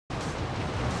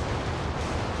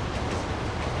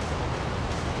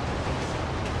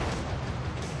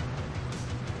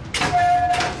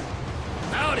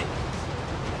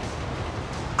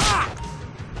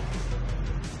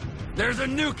There's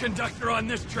a new conductor on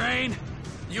this train.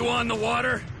 You on the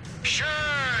water? Sure,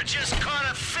 just caught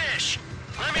a fish.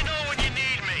 Let me know when you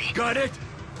need me. Got it?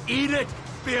 Eat it?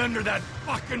 Be under that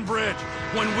fucking bridge.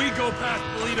 When we go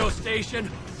past Toledo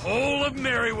Station, whole of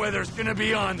Merryweather's gonna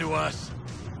be onto us.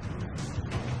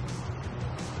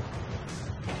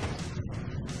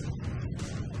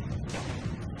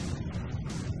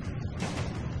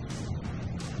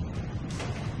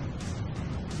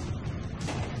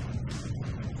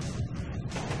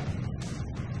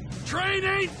 Train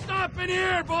ain't stopping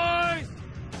here, boys!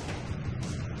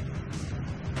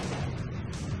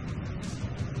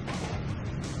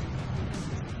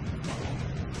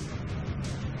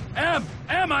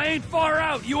 Em, I ain't far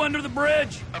out. You under the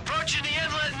bridge? Approaching the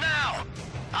inlet now.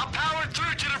 I'll power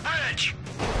through to the bridge.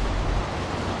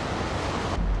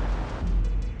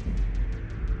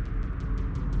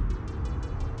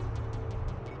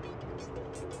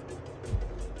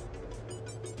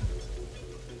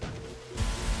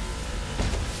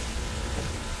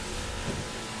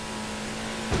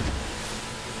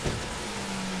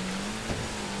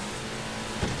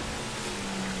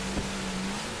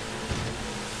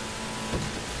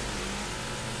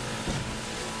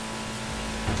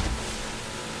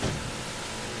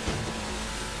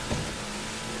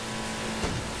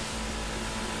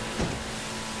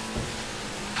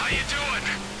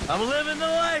 I'm living the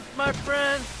life, my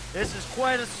friend. This is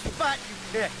quite a spot you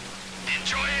picked.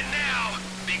 Enjoy it now,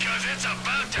 because it's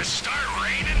about to start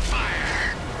raining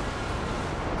fire.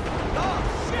 Oh,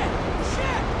 shit!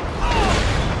 Shit! Oh!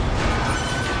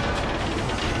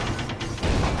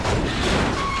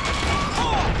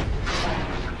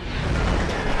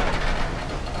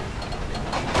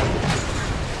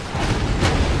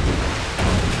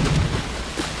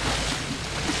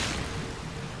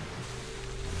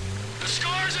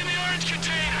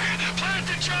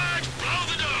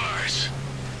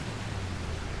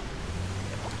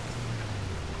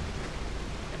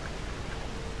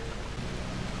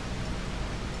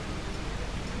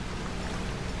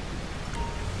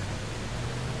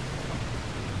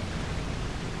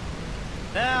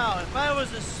 Now, if I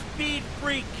was a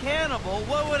speed-free cannibal,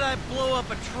 what would I blow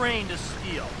up a train to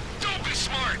steal? Don't be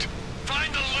smart!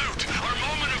 Find the loot! Our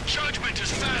moment of judgment is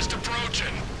fast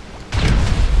approaching!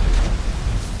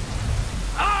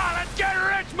 Ah, let's get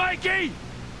rich, Mikey!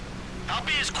 I'll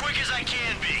be as quick as I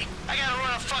can be. I gotta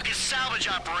run a fucking salvage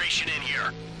operation in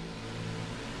here.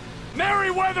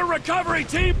 Merryweather recovery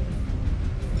team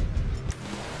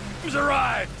has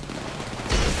arrived!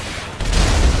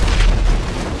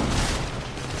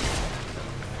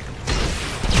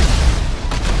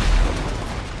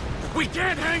 We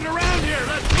can't hang around here!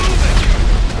 Let's move it!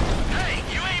 Hey,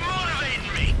 you ain't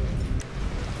motivating me!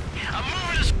 I'm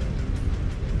moving as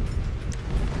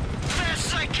fast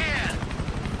as I can!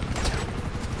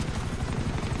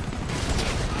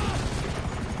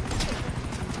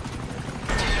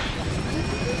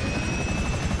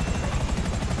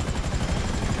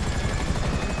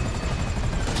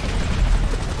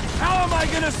 How am I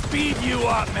gonna speed you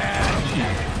up, man?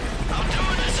 I'm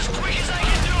doing this as quick as I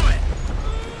can do it!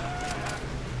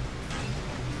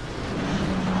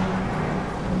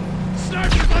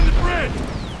 Snipers on the bridge!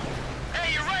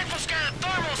 Hey, your rifle's got a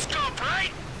thermal scope,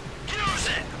 right? Use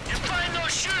it! You find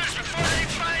those shooters before they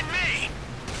find me!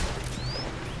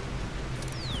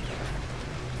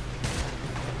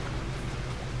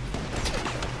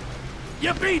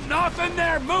 You beating off in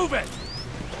there? Move it!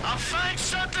 I'll find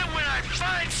something when I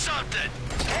find something!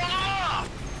 Hold them off!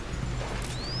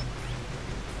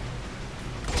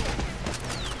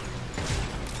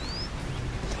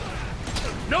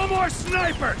 No more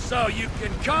snipers, so you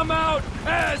can come out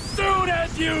as soon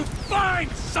as you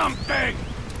find something!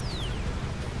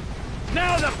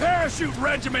 Now the parachute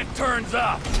regiment turns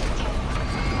up!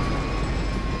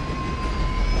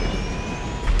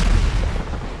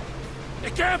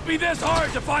 It can't be this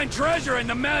hard to find treasure in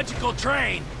the magical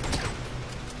train!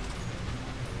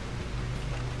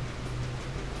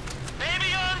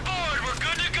 Baby on board, we're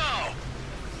good to go!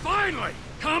 Finally!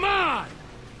 Come on!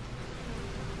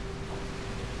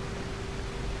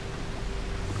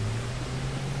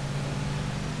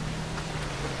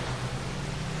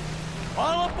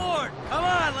 All aboard! Come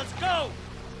on, let's go!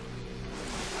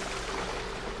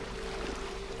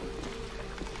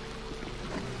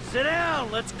 Sit down,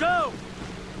 let's go!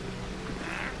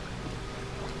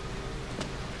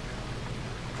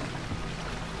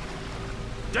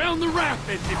 Down the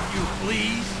rapids, if you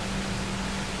please!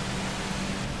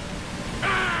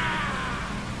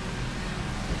 Ah!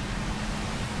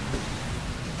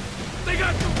 They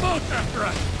got some boats after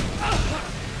us! Ah!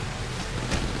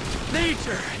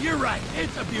 Nature, you're right,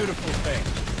 it's a beautiful thing.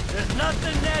 There's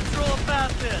nothing natural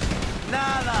about this.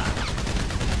 Nada.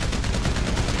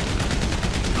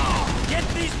 Oh, get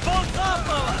these boats off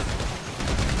of us!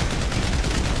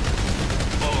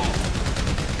 Oh,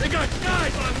 they got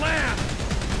guys on land!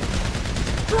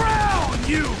 Drown,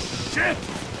 you shit!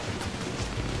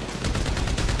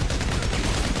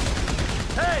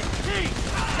 Hey, T!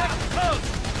 Check the coast!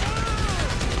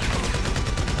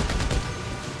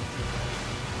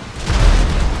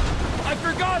 I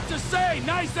forgot to say,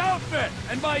 nice outfit!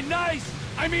 And by nice,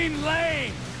 I mean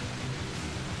lame!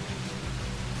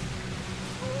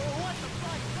 What the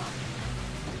fuck?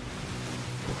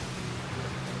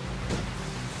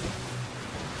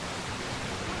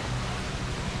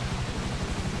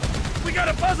 We got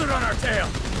a buzzard on our tail!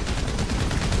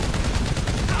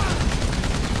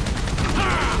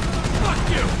 Fuck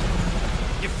you!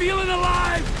 You feeling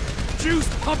alive? Juice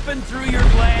pumping through your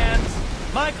glands?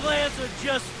 My glands are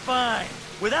just fine.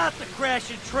 Without the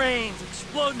crashing trains,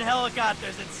 exploding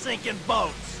helicopters, and sinking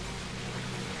boats.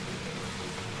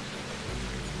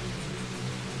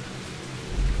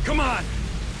 Come on!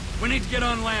 We need to get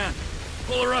on land.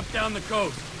 Pull her up down the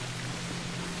coast.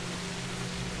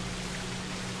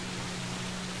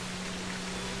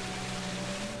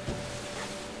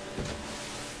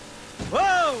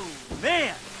 Whoa!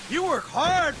 Man, you work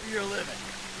hard for your living.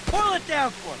 Boil it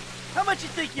down for me. How much you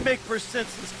think you make per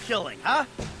senseless killing, huh?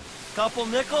 Couple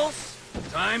nickels?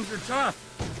 Times are tough.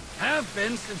 Have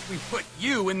been since we put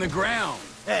you in the ground.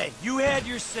 Hey, you had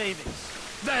your savings.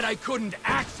 That I couldn't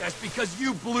access because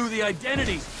you blew the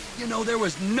identities. You know, there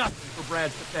was nothing for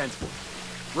Brad's defense.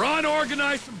 Ron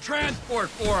organized some transport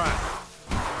for us.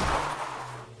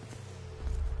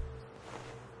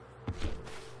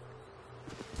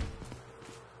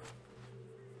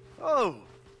 Oh,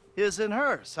 his and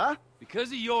hers, huh? Because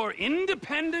of your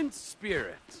independent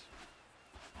spirit.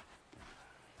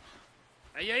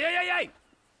 Hey!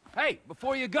 Hey,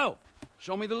 before you go,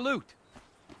 show me the loot.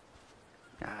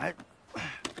 All right.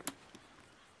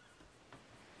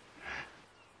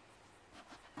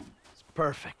 It's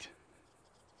perfect.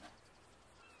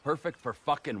 Perfect for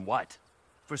fucking what?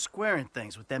 For squaring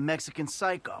things with that Mexican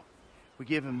psycho. We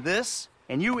give him this,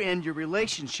 and you end your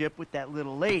relationship with that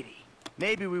little lady.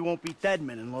 Maybe we won't be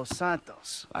deadmen in Los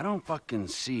Santos. I don't fucking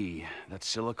see that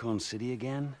Silicon City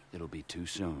again. It'll be too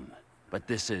soon. But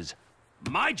this is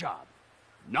my job,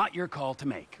 not your call to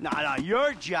make. Nah,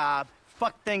 your job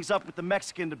fucked things up with the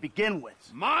Mexican to begin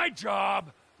with. My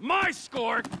job, my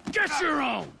score, get your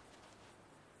own!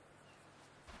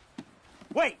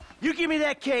 Wait, you give me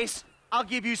that case, I'll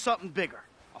give you something bigger.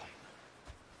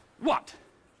 What?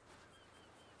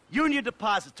 Union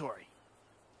Depository.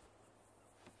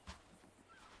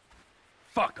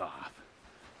 Fuck off.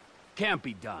 Can't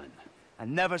be done. I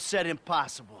never said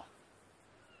impossible.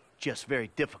 Just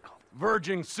very difficult.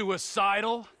 Verging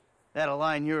suicidal? That a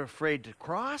line you're afraid to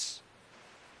cross?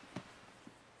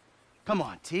 Come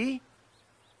on, T.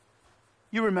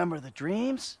 You remember the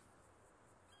dreams?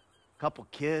 Couple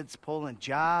kids pulling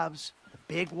jobs, the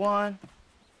big one.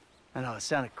 I know it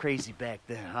sounded crazy back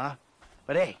then, huh?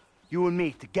 But hey, you and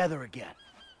me together again.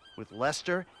 With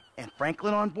Lester and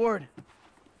Franklin on board,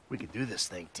 we can do this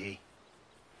thing, T.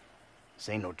 This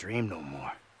ain't no dream no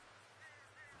more.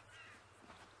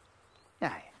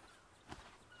 Yeah.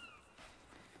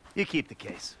 You keep the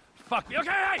case. Fuck me.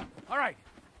 Okay, hey! All right.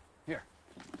 Here.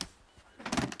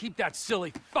 Keep that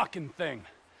silly fucking thing.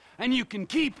 And you can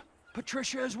keep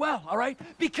Patricia as well, all right?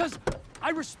 Because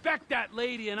I respect that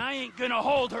lady and I ain't gonna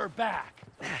hold her back.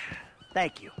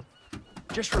 Thank you.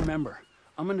 Just remember,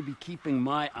 I'm gonna be keeping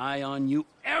my eye on you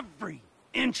every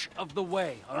inch of the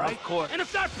way, all right? Of course. And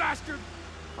if that bastard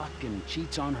fucking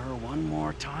cheats on her one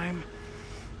more time,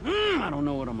 I don't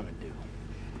know what I'm gonna do.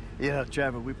 You know,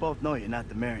 Trevor, we both know you're not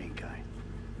the marrying kind.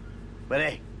 But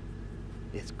hey,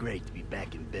 it's great to be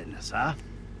back in business, huh?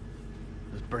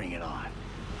 Let's bring it on.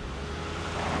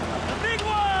 The big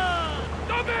one!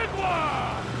 The big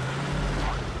one!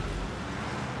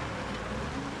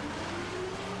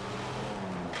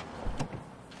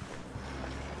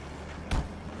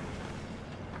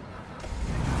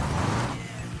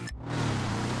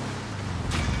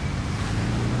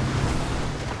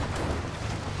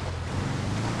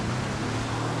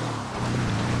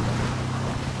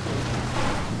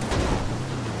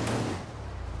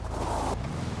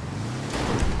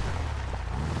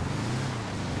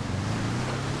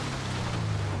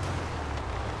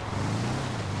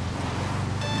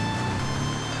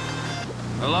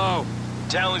 Hello?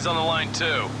 Townley's on the line,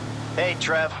 too. Hey,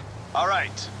 Trev. All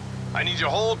right. I need your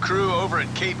whole crew over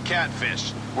at Cape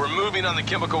Catfish. We're moving on the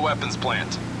chemical weapons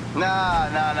plant. Nah.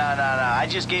 I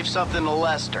just gave something to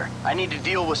Lester. I need to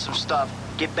deal with some stuff,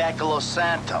 get back to Los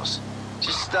Santos.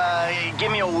 Just,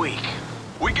 give me a week.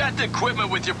 We got the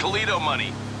equipment with your Polito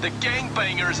money. The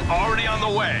gangbangers already on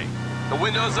the way. The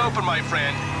window's open, my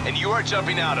friend, and you are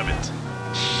jumping out of it.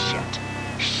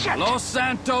 Shit. Los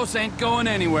Santos ain't going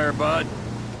anywhere, bud.